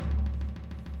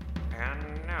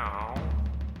now,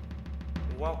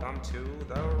 welcome to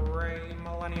the Ray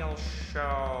Millennial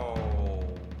Show,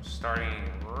 starring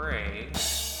Ray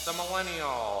the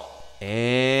Millennial.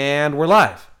 And we're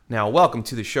live. Now, welcome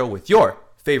to the show with your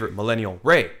favorite millennial,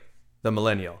 Ray the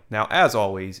Millennial. Now, as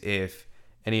always, if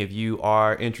any of you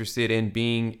are interested in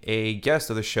being a guest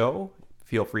of the show,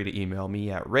 feel free to email me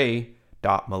at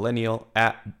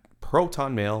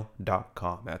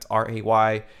ray.millennial@protonmail.com. That's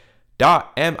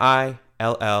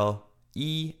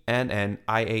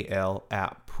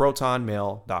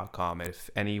ray.millennial@protonmail.com. If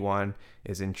anyone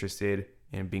is interested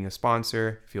in being a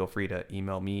sponsor, feel free to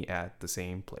email me at the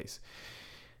same place.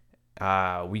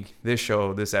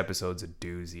 This episode's a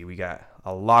doozy. We got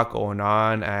a lot going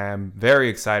on. I'm very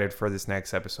excited for this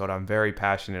next episode. I'm very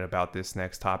passionate about this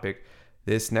next topic.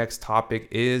 This next topic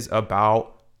is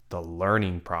about the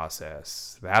learning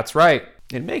process. That's right.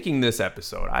 In making this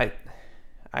episode, I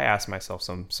asked myself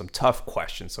some tough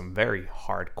questions, some very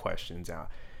hard questions. Now,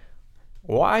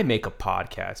 why make a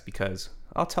podcast? Because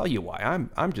I'll tell you why.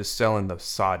 I'm just selling the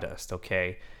sawdust,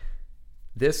 okay?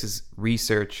 This is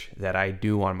research that I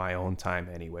do on my own time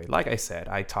anyway. Like I said,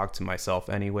 I talk to myself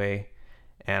anyway,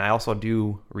 and I also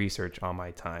do research on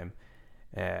my time.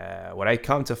 What I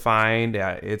come to find,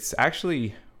 it's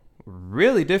actually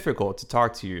really difficult to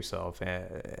talk to yourself,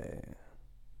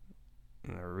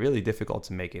 really difficult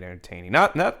to make it entertaining.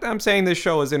 Not I'm saying this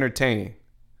show is entertaining.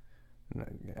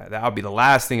 That would be the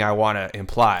last thing I want to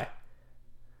imply.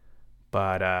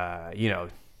 But,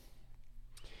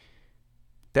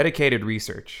 dedicated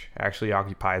research actually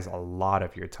occupies a lot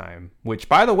of your time, which,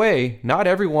 by the way, not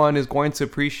everyone is going to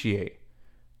appreciate.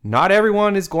 Not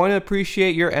everyone is going to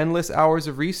appreciate your endless hours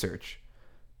of research.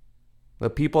 The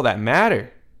people that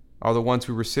matter are the ones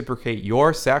who reciprocate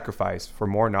your sacrifice for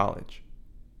more knowledge.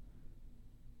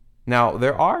 Now,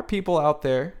 there are people out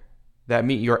there that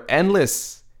meet your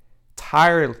endless,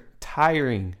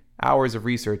 tiring hours of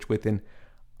research with an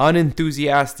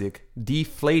unenthusiastic,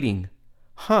 deflating,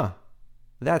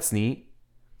 that's neat.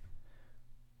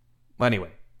 Anyway,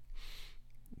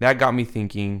 that got me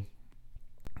thinking,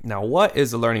 now what is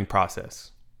the learning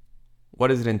process? What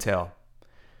does it entail?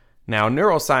 Now,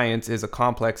 neuroscience is a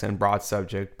complex and broad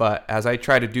subject, but as I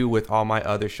try to do with all my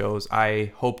other shows,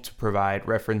 I hope to provide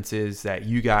references that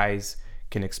you guys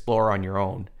can explore on your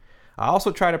own. I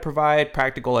also try to provide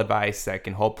practical advice that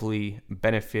can hopefully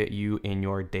benefit you in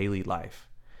your daily life.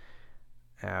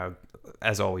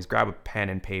 As always, grab a pen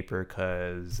and paper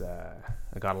because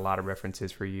I got a lot of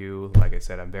references for you. Like I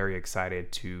said, I'm very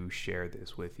excited to share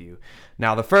this with you.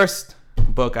 Now, the first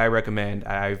book I recommend,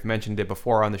 I've mentioned it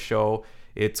before on the show.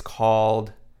 It's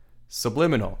called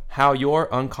Subliminal: How Your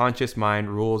Unconscious Mind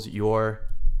Rules Your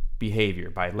Behavior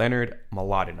by Leonard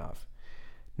Mlodinow.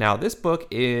 Now, this book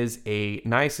is a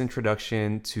nice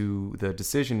introduction to the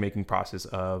decision-making process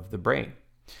of the brain.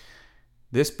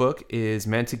 This book is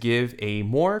meant to give a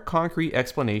more concrete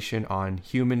explanation on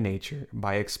human nature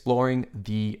by exploring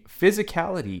the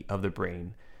physicality of the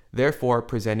brain, therefore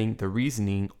presenting the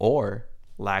reasoning or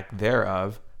lack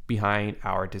thereof behind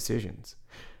our decisions.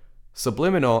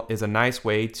 Subliminal is a nice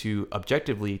way to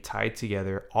objectively tie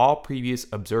together all previous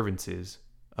observances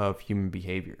of human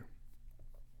behavior.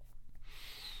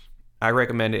 I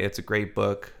recommend it. It's a great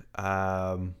book.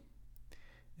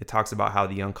 It talks about how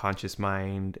the unconscious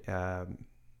mind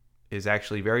is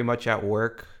actually very much at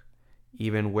work,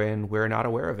 even when we're not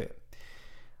aware of it.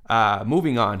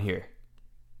 Moving on here.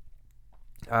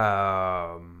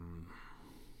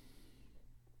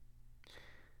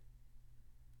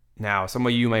 Now, some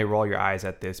of you may roll your eyes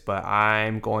at this, but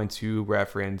I'm going to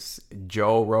reference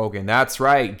Joe Rogan. That's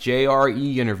right,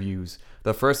 JRE interviews.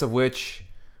 The first of which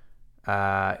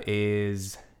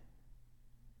is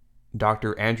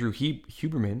Dr. Andrew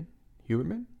Huberman.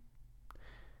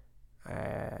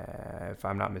 If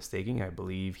I'm not mistaken, I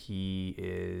believe he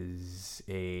is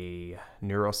a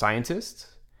neuroscientist.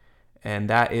 And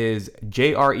that is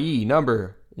JRE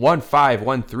number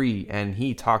 1513. And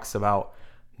he talks about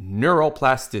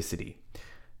neuroplasticity.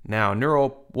 Now,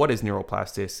 what is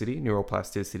neuroplasticity?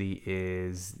 Neuroplasticity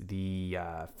is the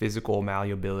physical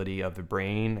malleability of the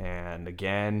brain. And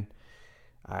again,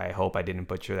 I hope I didn't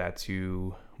butcher that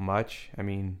too much. I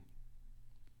mean,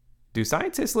 do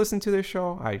scientists listen to this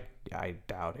show? I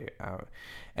doubt it.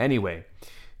 Anyway,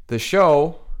 the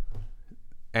show,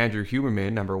 Andrew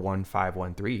Huberman, number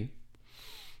 1513,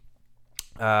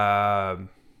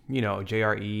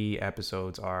 JRE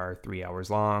episodes are 3 hours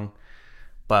long.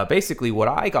 But basically what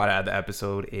I got out of the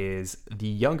episode is the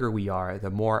younger we are,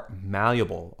 the more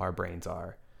malleable our brains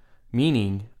are.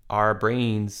 Meaning our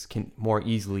brains can more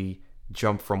easily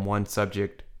jump from one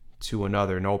subject to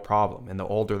another, no problem. And the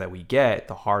older that we get,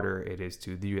 the harder it is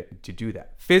to do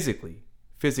that physically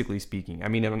speaking. I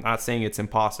mean, I'm not saying it's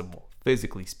impossible,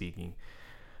 physically speaking.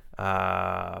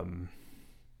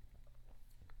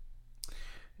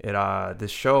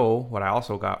 This show, what I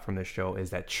also got from this show is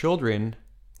that children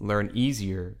learn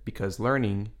easier because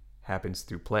learning happens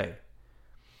through play.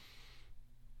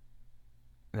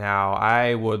 Now,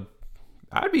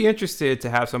 I'd be interested to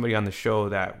have somebody on the show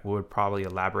that would probably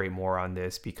elaborate more on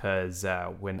this, because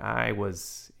when I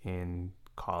was in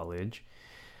college,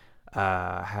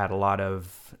 I had a lot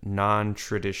of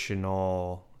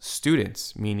non-traditional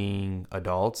students, meaning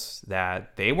adults,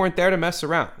 that they weren't there to mess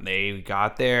around. They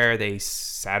got there, they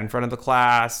sat in front of the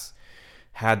class,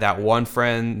 had that one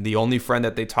friend, the only friend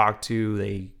that they talked to.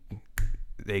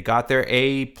 They got their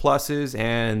A pluses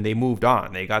and they moved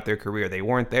on. They got their career. They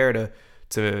weren't there to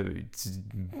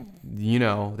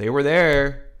they were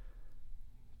there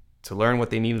to learn what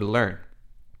they needed to learn.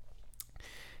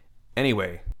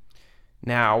 Anyway,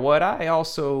 now what I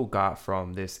also got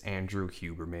from this Andrew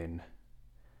Huberman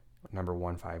number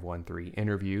 1513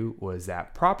 interview was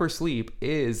that proper sleep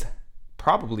is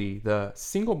probably the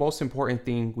single most important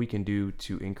thing we can do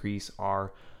to increase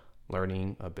our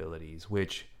learning abilities,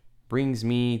 which brings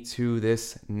me to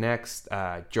this next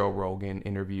Joe Rogan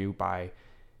interview by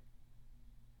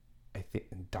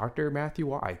Dr. Matthew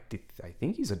Walker. I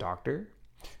think he's a doctor.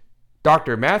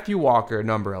 Dr. Matthew Walker,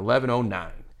 number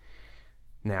 1109.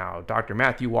 Now, Dr.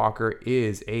 Matthew Walker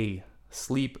is a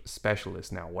sleep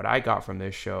specialist. Now, what I got from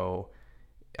this show,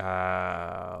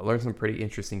 learned some pretty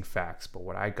interesting facts, but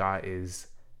what I got is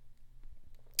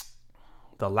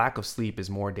the lack of sleep is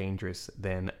more dangerous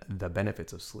than the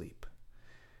benefits of sleep.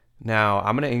 Now,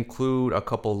 I'm going to include a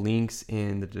couple links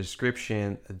in the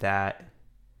description that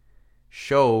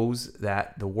shows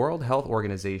that the World Health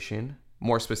Organization,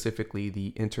 more specifically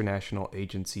the International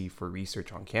Agency for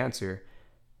Research on Cancer,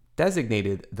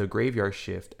 designated the graveyard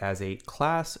shift as a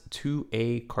Class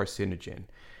 2A carcinogen.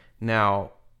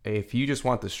 Now, if you just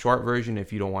want the short version,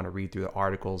 if you don't want to read through the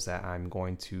articles that I'm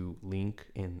going to link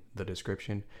in the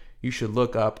description, you should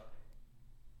look up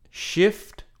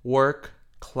shift work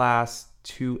Class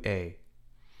 2A.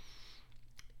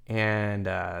 And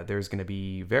there's going to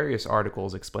be various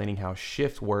articles explaining how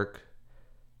shift work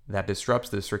that disrupts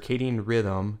the circadian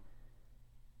rhythm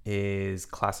is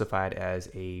classified as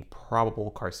a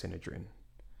probable carcinogen.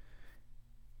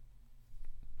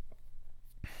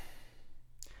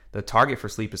 The target for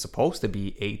sleep is supposed to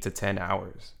be 8 to 10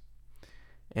 hours.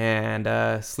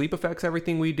 And sleep affects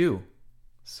everything we do.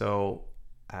 So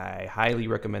I highly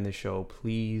recommend this show.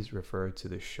 Please refer to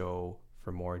the show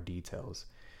for more details.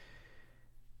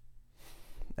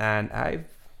 And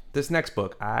this next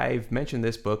book, I've mentioned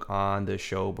this book on the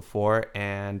show before,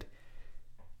 and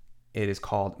it is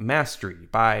called Mastery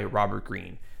by Robert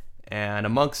Greene. And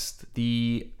amongst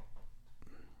the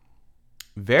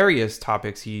various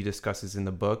topics he discusses in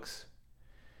the books,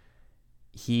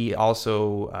 he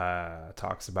also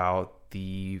talks about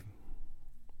the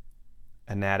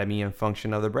anatomy and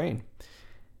function of the brain.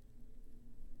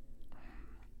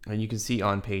 And you can see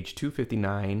on page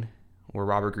 259 where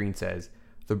Robert Greene says,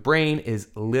 the brain is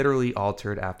literally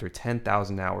altered after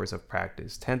 10,000 hours of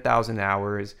practice. 10,000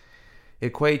 hours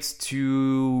equates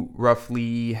to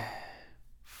roughly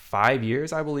 5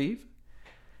 years, I believe.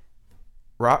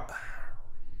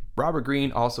 Robert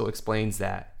Greene also explains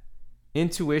that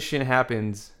intuition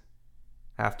happens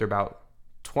after about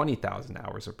 20,000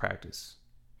 hours of practice.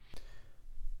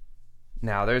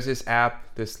 Now, there's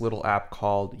this little app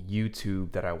called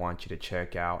YouTube that I want you to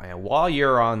check out. And while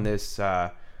you're on this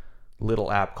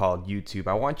little app called YouTube,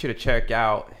 I want you to check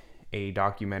out a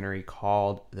documentary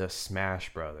called The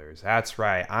Smash Brothers. That's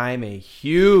right. I'm a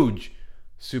huge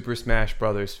Super Smash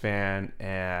Brothers fan,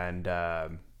 and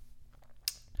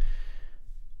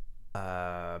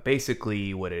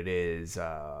basically what it is,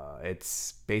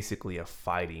 it's basically a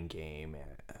fighting game.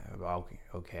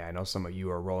 Okay, I know some of you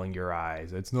are rolling your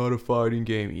eyes. It's not a fighting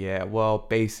game. Yeah, well,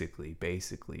 basically,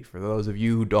 for those of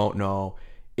you who don't know,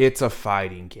 it's a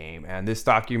fighting game. And this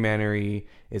documentary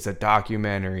is a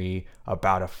documentary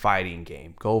about a fighting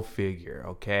game. Go figure,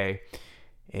 okay?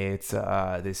 It's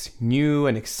this new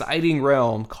and exciting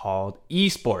realm called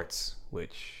esports,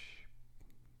 which,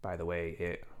 by the way,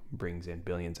 it brings in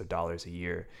billions of dollars a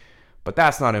year. But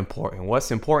that's not important. What's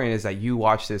important is that you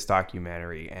watch this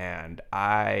documentary, and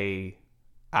I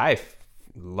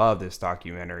love this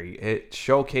documentary. It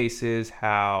showcases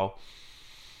how,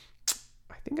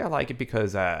 I think I like it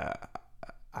because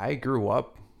I grew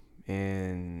up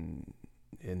in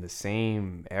the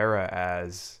same era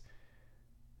as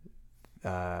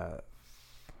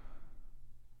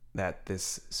that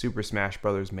this Super Smash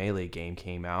Brothers Melee game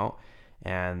came out,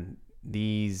 and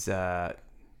these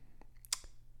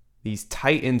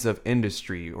titans of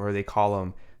industry, or they call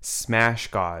them Smash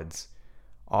Gods,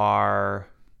 are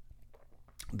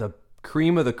the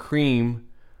cream of the cream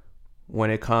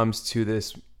when it comes to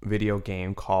this video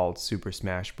game called Super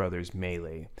Smash Brothers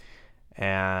Melee.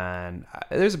 And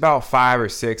there's about 5 or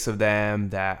 6 of them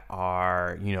that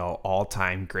are,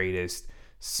 all-time greatest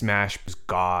Smash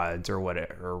gods, or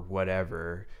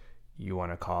whatever you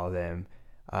want to call them.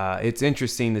 It's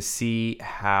interesting to see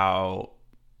how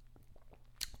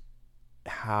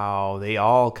they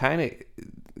all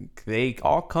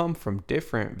come from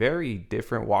very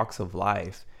different walks of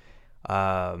life.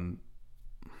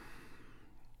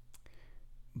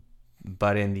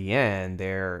 But in the end,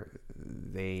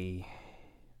 they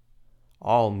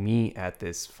all meet at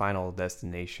this final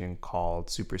destination called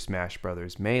Super Smash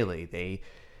Brothers Melee. They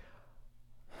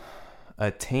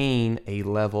attain a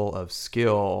level of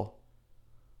skill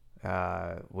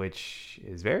which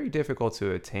is very difficult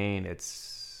to attain.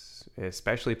 It's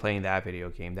especially playing that video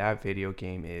game. That video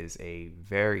game is a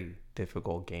very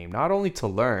difficult game, not only to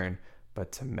learn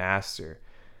but to master.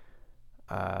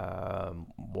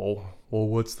 Well,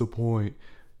 what's the point?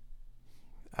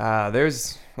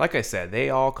 There's, like I said, they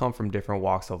all come from different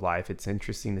walks of life. It's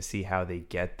interesting to see how they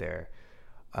get there.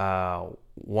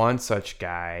 One such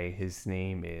guy, his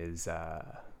name is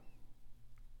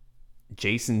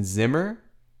Jason Zimmer.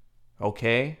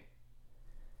 Okay.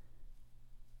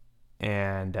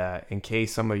 And in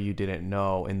case some of you didn't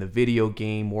know, in the video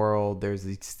game world, there's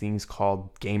these things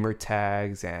called gamer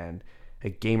tags, and a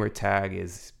gamer tag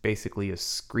is basically a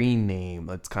screen name.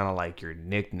 It's kind of like your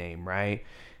nickname, right?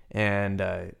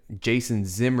 And Jason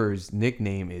Zimmer's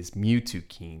nickname is Mewtwo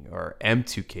King, or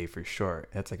M2K for short.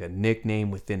 That's like a nickname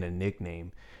within a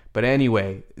nickname. But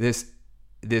anyway, this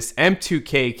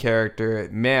M2K character,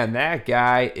 man, that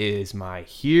guy is my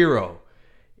hero.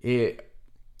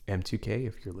 M2K,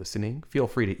 if you're listening, feel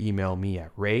free to email me at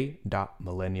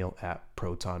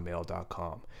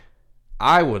ray.millennial@protonmail.com.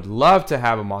 I would love to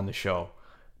have him on the show.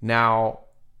 Now,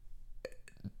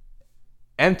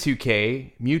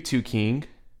 M2K, Mewtwo King,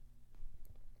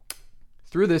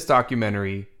 through this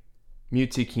documentary,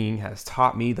 Mewtwo King has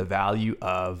taught me the value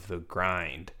of the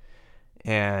grind.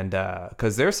 And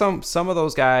because there's some of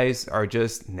those guys are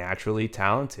just naturally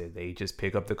talented. They just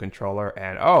pick up the controller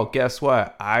and, oh, guess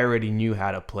what? I already knew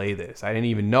how to play this. I didn't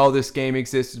even know this game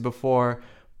existed before,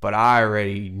 but I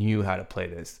already knew how to play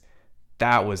this.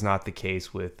 That was not the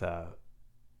case with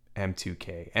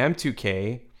M2K.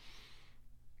 M2K,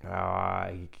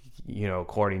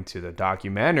 according to the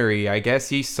documentary, I guess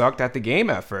he sucked at the game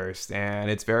at first,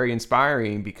 and it's very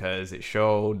inspiring because it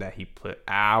showed that he put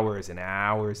hours and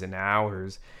hours and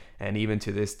hours, and even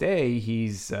to this day,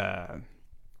 he's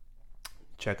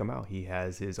check him out. He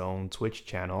has his own Twitch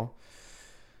channel.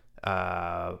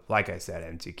 Like I said,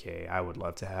 M2K, I would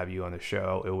love to have you on the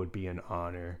show. It would be an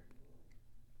honor.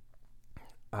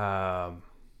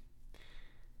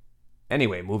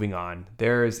 Anyway, moving on.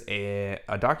 There's a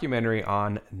documentary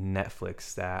on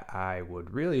Netflix that I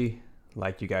would really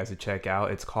like you guys to check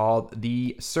out. It's called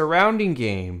The Surrounding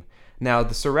Game. Now,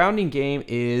 The Surrounding Game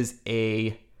is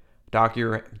a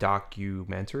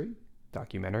documentary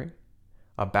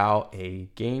about a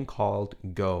game called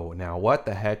Go. Now, what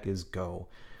the heck is Go?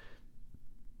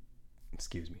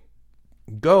 Excuse me.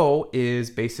 Go is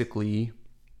basically,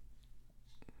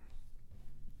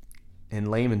 in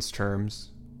layman's terms,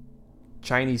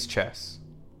 Chinese chess.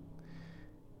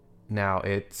 Now,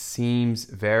 it seems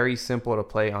very simple to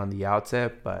play on the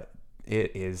outset, but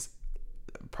it is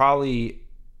probably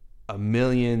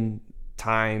 1,000,000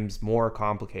 times more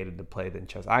complicated to play than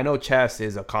chess. I know chess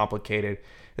is a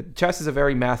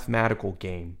very mathematical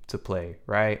game to play,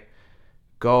 right?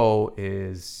 Go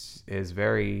is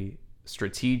very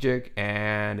strategic,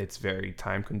 and it's very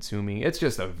time consuming. It's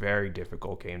just a very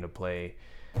difficult game to play.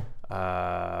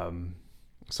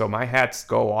 So my hats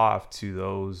go off to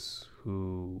those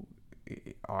who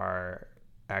are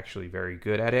actually very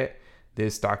good at it.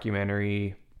 This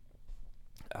documentary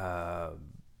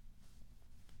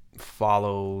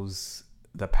follows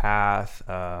the path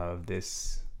of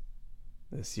this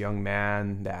young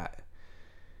man that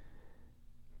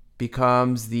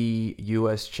becomes the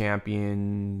U.S.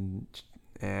 champion,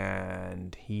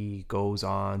 and he goes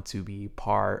on to be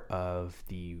part of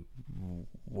the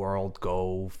World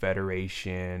Go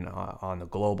Federation on the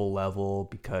global level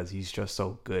because he's just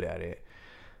so good at it.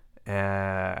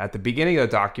 At the beginning of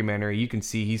the documentary, you can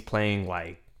see he's playing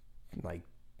like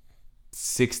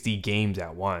 60 games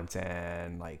at once,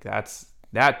 and like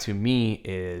that to me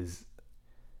is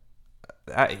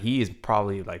he is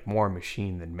probably like more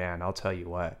machine than man, I'll tell you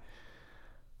what.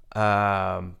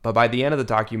 But by the end of the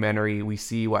documentary, we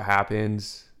see what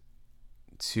happens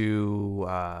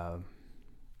to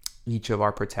each of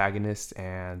our protagonists,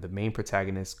 and the main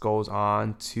protagonist goes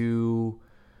on to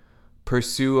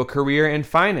pursue a career in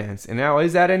finance. And now,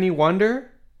 is that any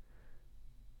wonder?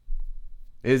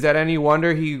 Is that any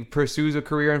wonder he pursues a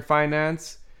career in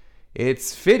finance?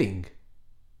 It's fitting,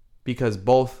 because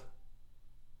both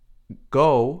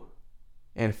Go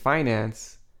and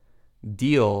finance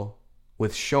deal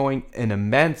with showing an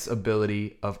immense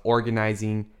ability of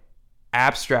organizing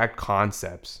abstract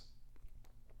concepts.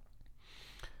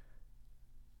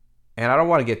 And I don't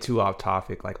want to get too off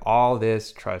topic. Like, all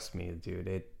this, trust me,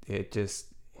 dude, it just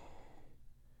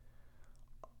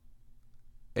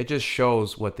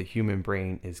shows what the human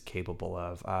brain is capable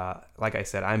of. Like I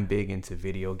said, I'm big into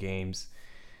video games.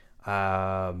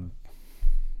 There's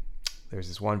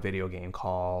this one video game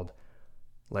called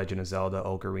Legend of Zelda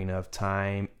Ocarina of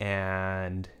Time,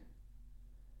 and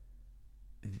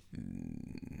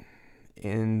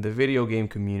in the video game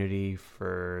community,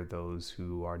 for those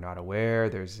who are not aware,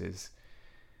 this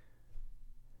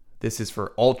is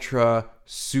for ultra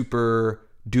super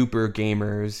duper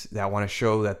gamers that want to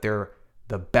show that they're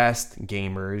the best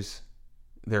gamers.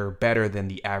 They're better than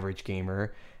the average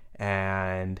gamer.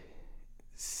 And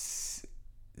since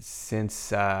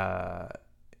they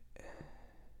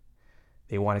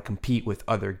want to compete with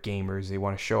other gamers, they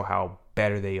want to show how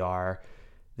better they are,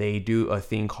 they do a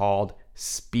thing called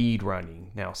speed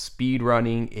running. Now, speed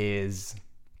running is,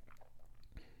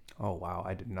 oh wow,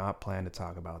 I did not plan to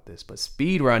talk about this, but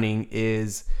speed running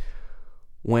is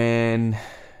when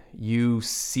you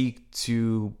seek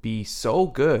to be so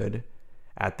good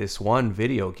at this one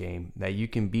video game that you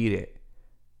can beat it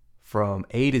from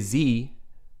A to Z,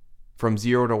 from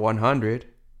 0 to 100,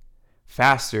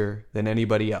 faster than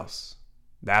anybody else.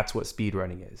 That's what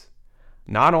speedrunning is.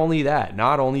 Not only that,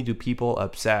 not only do people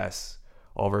obsess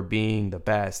over being the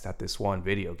best at this one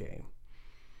video game,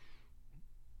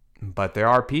 but there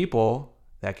are people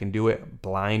that can do it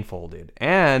blindfolded.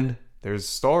 And there's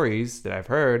stories that I've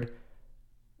heard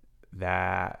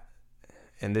that,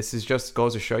 and this is just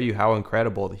goes to show you how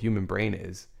incredible the human brain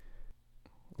is.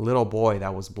 A little boy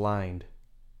that was blind,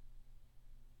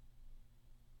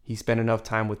 he spent enough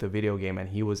time with the video game and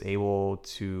he was able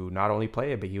to not only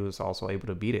play it, but he was also able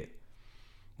to beat it,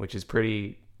 which is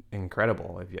pretty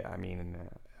incredible.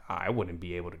 I wouldn't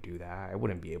be able to do that. I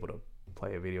wouldn't be able to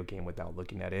play a video game without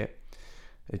looking at it.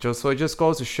 It just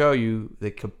goes to show you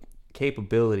the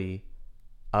capability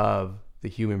of the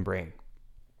human brain.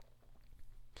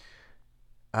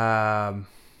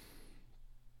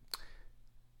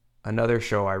 Another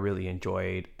show I really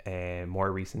enjoyed in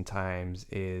more recent times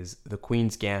is The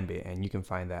Queen's Gambit, and you can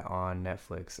find that on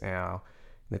Netflix. Now,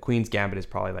 The Queen's Gambit is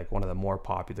probably like one of the more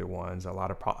popular ones. A lot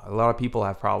of people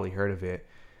have probably heard of it.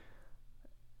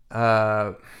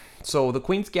 So The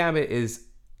Queen's Gambit is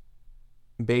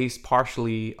based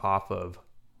partially off of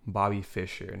Bobby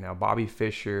Fischer. Now, Bobby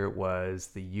Fischer was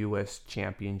the U.S.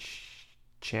 chess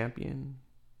champion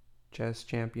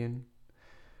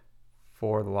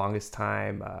for the longest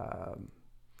time.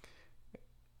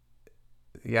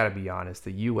 You gotta be honest,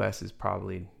 the U.S. is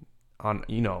probably on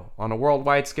a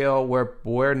worldwide scale,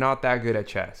 we're not that good at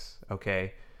chess.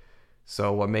 Okay,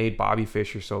 so what made Bobby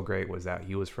Fischer so great was that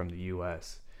he was from the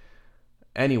U.S.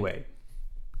 Anyway,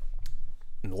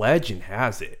 legend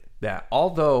has it that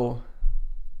although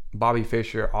Bobby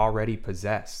Fischer already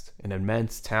possessed an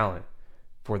immense talent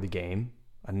for the game,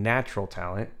 a natural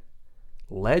talent,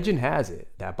 legend has it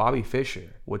that Bobby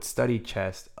Fischer would study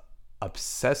chess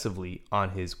obsessively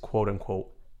on his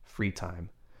quote-unquote free time.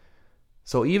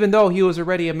 So even though he was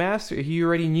already a master, he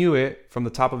already knew it from the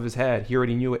top of his head, he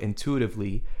already knew it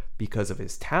intuitively because of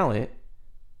his talent,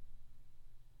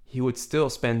 he would still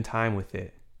spend time with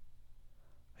it.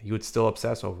 He would still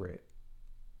obsess over it.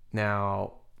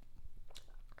 Now,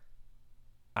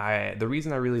 the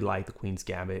reason I really like The Queen's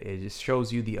Gambit, it just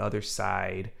shows you the other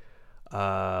side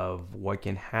of what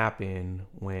can happen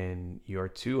when you're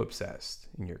too obsessed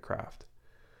in your craft.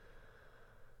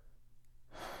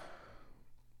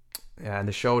 And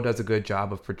the show does a good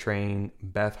job of portraying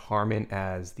Beth Harmon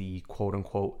as the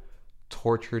quote-unquote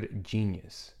tortured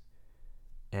genius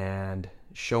and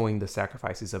showing the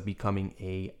sacrifices of becoming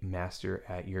a master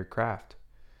at your craft.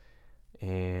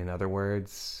 In other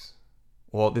words,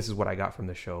 well, this is what I got from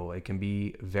the show. It can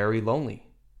be very lonely.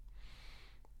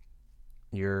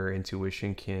 Your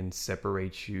intuition can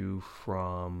separate you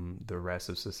from the rest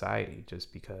of society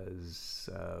just because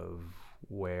of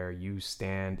where you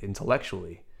stand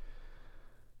intellectually.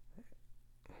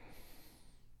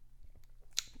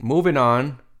 Moving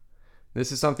on,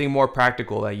 this is something more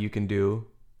practical that you can do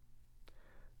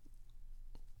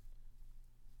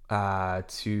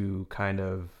to kind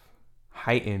of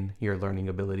heighten your learning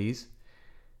abilities.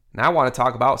 Now I want to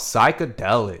talk about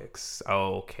psychedelics.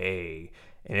 Okay.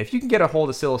 And if you can get a hold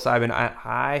of psilocybin,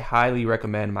 I highly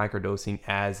recommend microdosing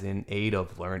as an aid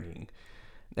of learning.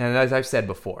 And as I've said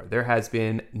before, there has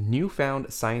been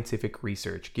newfound scientific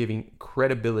research giving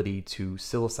credibility to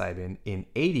psilocybin in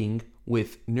aiding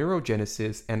with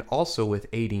neurogenesis and also with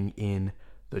aiding in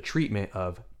the treatment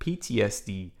of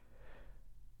PTSD.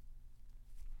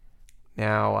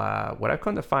 Now, what I've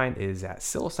come to find is that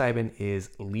psilocybin is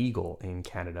legal in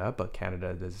Canada, but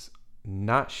Canada does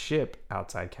not ship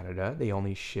outside Canada. They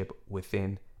only ship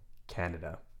within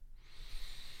Canada.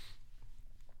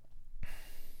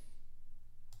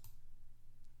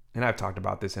 And I've talked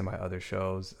about this in my other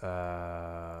shows.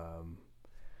 So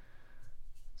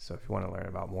if you want to learn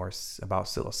about more about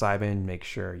psilocybin, make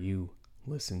sure you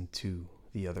listen to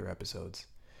the other episodes.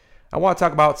 I want to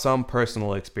talk about some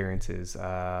personal experiences.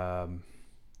 Now,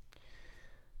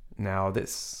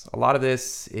 a lot of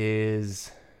this is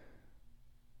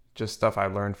just stuff I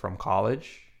learned from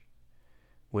college,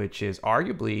 which is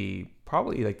arguably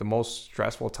probably like the most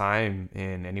stressful time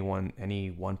in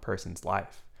any one person's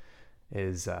life,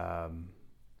 is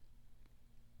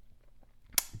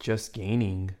just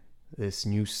gaining this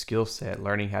new skill set,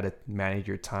 learning how to manage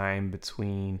your time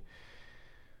between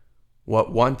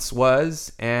what once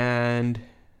was and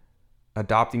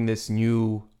adopting this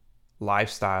new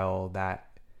lifestyle that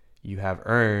you have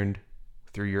earned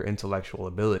through your intellectual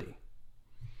ability.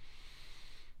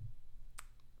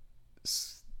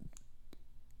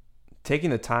 Taking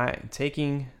the time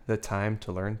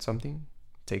to learn something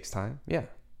takes time. Yeah.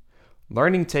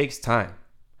 Learning takes time.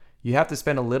 You have to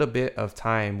spend a little bit of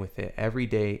time with it every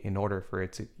day in order for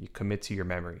it to commit to your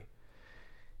memory.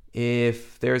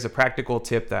 If there's a practical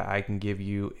tip that I can give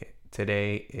you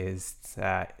today, is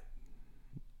that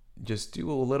just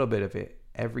do a little bit of it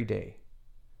every day.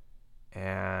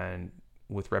 And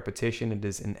with repetition, it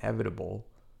is inevitable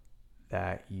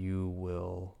that you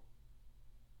will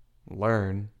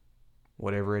learn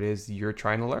whatever it is you're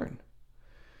trying to learn.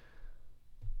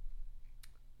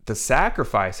 The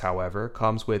sacrifice, however,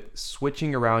 comes with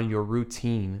switching around your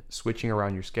routine, switching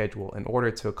around your schedule in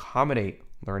order to accommodate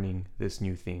learning this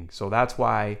new thing. So that's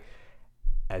why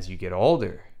as you get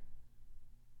older,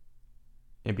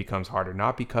 it becomes harder,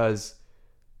 not because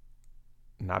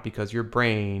your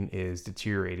brain is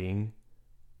deteriorating.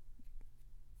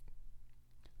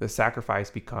 The sacrifice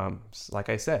becomes, like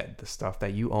I said, the stuff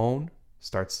that you own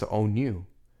starts to own you,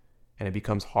 and it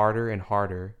becomes harder and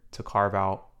harder to carve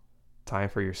out time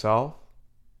for yourself,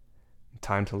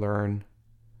 time to learn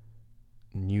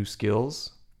new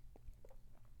skills,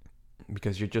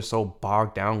 because you're just so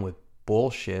bogged down with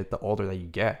bullshit the older that you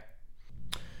get.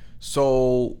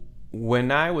 So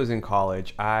when I was in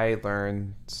college, I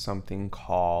learned something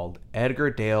called Edgar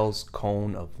Dale's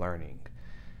Cone of Learning.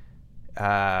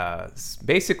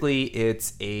 Basically,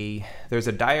 there's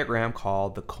a diagram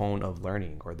called the Cone of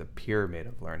Learning, or the Pyramid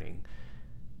of Learning,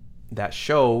 that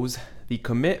shows the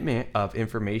commitment of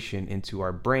information into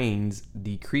our brains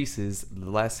decreases the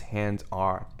less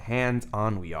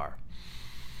hands-on we are.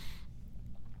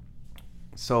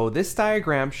 So this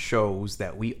diagram shows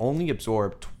that we only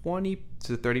absorb 20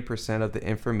 to 30% of the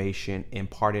information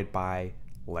imparted by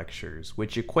lectures,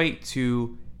 which equate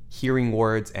to hearing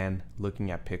words and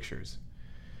looking at pictures.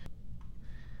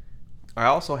 I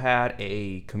also had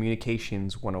a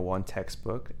Communications 101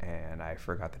 textbook, and I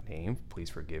forgot the name, please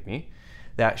forgive me,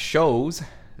 that shows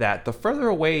that the further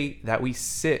away that we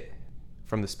sit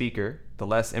from the speaker, the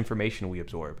less information we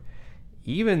absorb.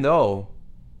 Even though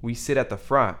we sit at the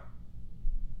front,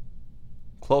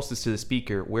 closest to the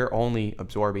speaker, we're only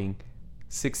absorbing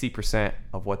 60%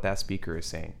 of what that speaker is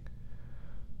saying.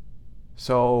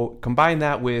 So combine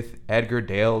that with Edgar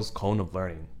Dale's Cone of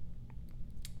Learning.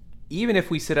 Even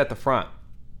if we sit at the front,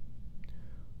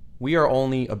 we are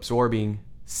only absorbing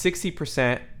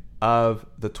 60% of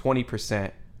the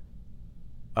 20%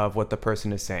 of what the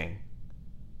person is saying.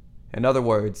 In other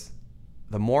words,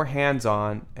 the more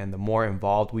hands-on and the more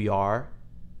involved we are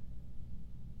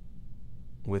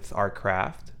with our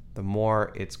craft, the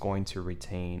more it's going to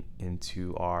retain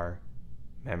into our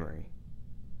memory.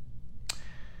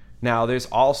 Now, there's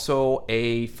also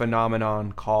a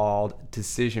phenomenon called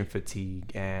decision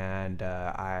fatigue, and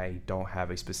I don't have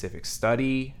a specific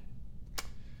study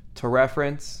to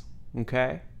reference,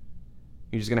 okay?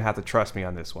 You're just going to have to trust me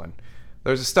on this one.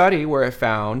 There's a study where it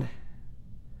found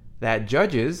that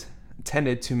judges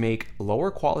tended to make lower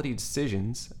quality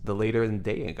decisions the later in the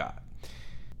day it got.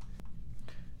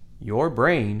 your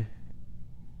brain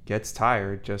gets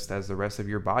tired just as the rest of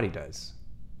your body does.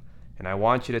 And I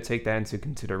want you to take that into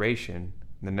consideration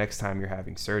the next time you're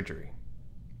having surgery.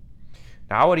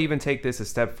 Now, I would even take this a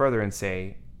step further and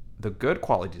say the good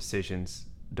quality decisions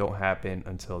don't happen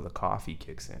until the coffee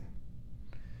kicks in.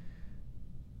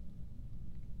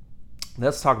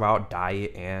 Let's talk about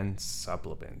diet and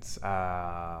supplements.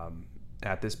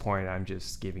 At this point, I'm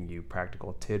just giving you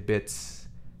practical tidbits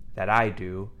that I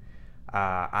do.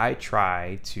 I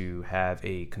try to have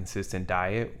a consistent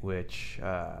diet, which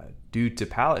due to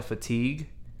palate fatigue,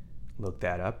 look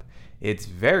that up, it's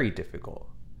very difficult.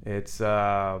 It's,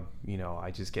 I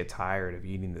just get tired of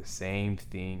eating the same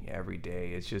thing every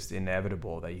day. It's just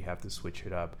inevitable that you have to switch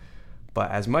it up. But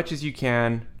as much as you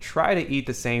can, try to eat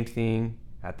the same thing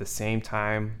at the same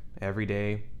time every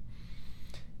day.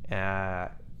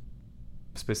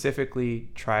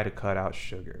 Specifically, try to cut out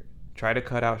sugar. Try to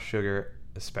cut out sugar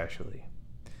especially.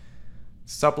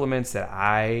 Supplements that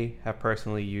I have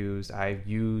personally used, I've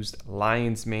used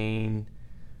Lion's Mane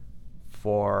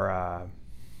for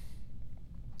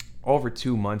over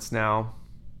 2 months now,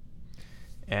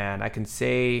 and I can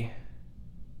say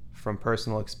from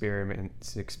personal experience,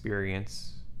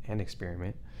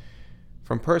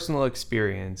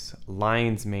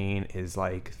 Lion's Mane is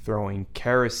like throwing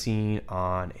kerosene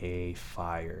on a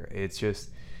fire. It's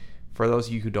just, for those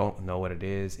of you who don't know what it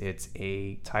is, it's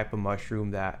a type of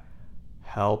mushroom that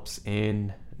helps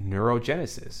in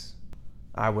neurogenesis.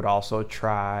 I would also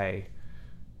try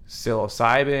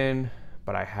psilocybin,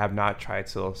 but I have not tried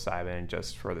psilocybin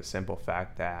just for the simple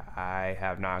fact that I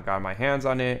have not got my hands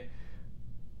on it.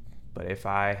 But if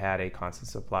I had a constant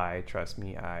supply, trust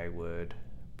me, I would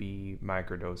be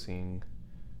microdosing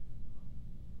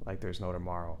like there's no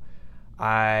tomorrow.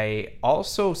 I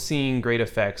also seen great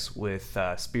effects with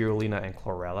spirulina and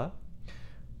chlorella.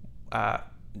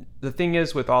 The thing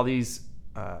is, with all these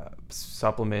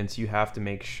supplements, you have to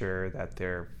make sure that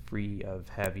they're free of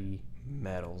heavy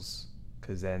metals,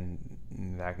 because then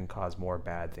that can cause more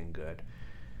bad than good.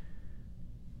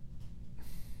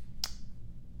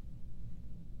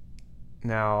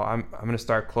 Now, I'm going to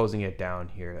start closing it down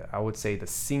here. I would say the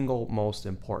single most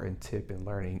important tip in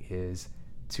learning is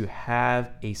to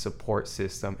have a support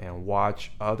system and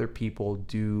watch other people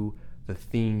do the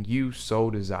thing you so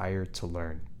desire to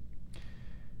learn.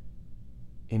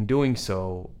 In doing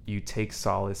so, you take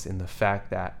solace in the fact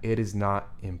that it is not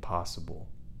impossible.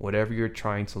 Whatever you're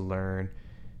trying to learn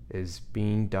is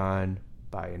being done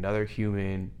by another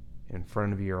human in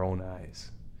front of your own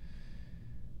eyes.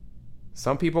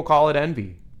 Some people call it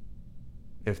envy.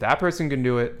 If that person can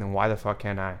do it, then why the fuck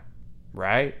can't I?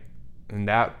 Right? And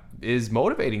that is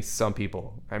motivating some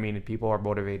people. I mean, people are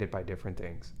motivated by different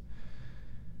things.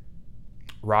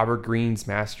 Robert Greene's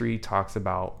Mastery talks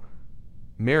about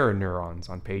mirror neurons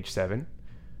on page 7,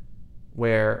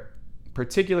 where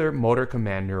particular motor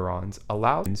command neurons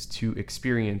allow us to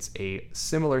experience a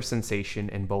similar sensation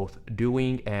in both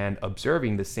doing and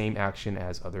observing the same action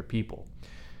as other people.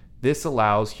 This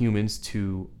allows humans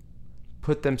to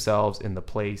put themselves in the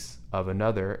place of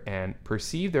another and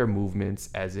perceive their movements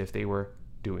as if they were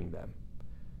doing them.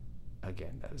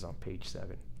 Again, that is on page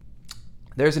 7.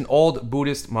 There's an old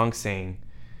Buddhist monk saying,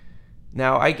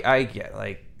 now I get,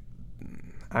 like,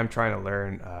 I'm trying to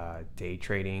learn day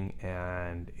trading,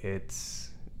 and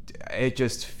it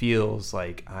just feels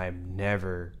like I'm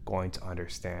never going to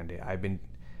understand it. I've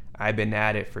been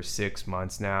at it for 6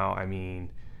 months now. I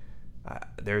mean,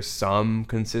 there's some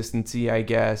consistency, I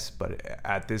guess, but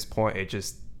at this point, it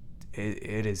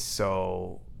is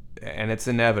so, and it's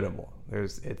inevitable.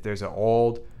 There's an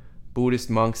old Buddhist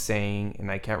monk saying, and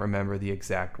I can't remember the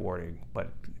exact wording,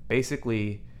 but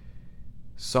basically,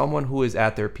 someone who is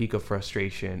at their peak of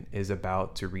frustration is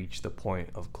about to reach the point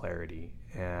of clarity.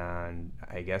 And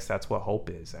I guess that's what hope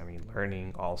is. I mean,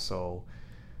 learning also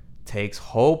takes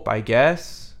hope, I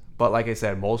guess. But like I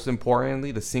said, most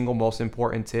importantly, the single most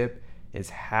important tip is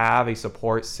have a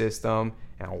support system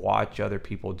and watch other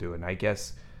people do it. And I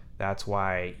guess that's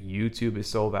why YouTube is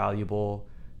so valuable,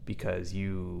 because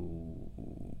you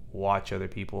watch other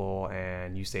people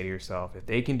and you say to yourself, if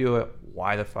they can do it,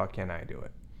 why the fuck can't I do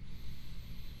it?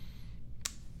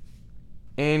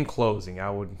 In closing, I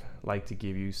would like to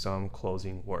give you some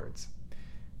closing words.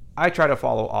 I try to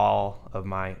follow all of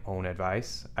my own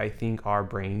advice. I think our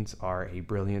brains are a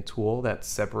brilliant tool that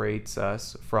separates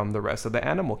us from the rest of the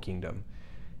animal kingdom.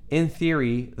 In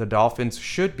theory, the dolphins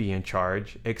should be in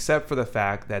charge, except for the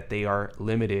fact that they are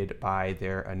limited by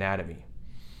their anatomy.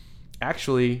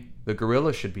 Actually, the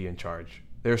gorillas should be in charge.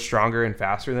 They're stronger and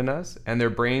faster than us, and their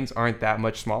brains aren't that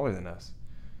much smaller than us.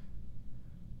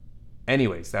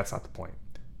 Anyways, that's not the point.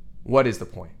 What is the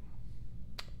point?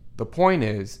 The point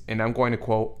is, and I'm going to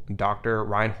quote Dr.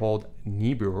 Reinhold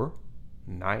Niebuhr,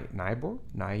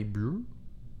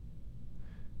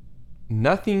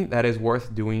 nothing that is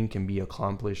worth doing can be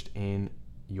accomplished in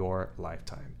your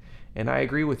lifetime. And I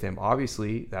agree with him.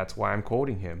 Obviously, that's why I'm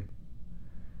quoting him.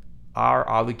 Our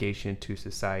obligation to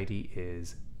society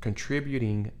is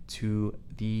contributing to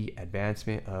the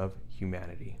advancement of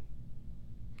humanity.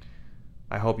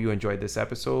 I hope you enjoyed this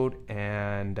episode,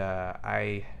 and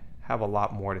I have a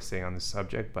lot more to say on this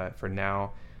subject, but for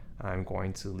now, I'm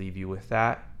going to leave you with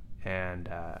that, and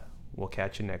we'll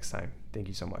catch you next time. Thank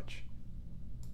you so much.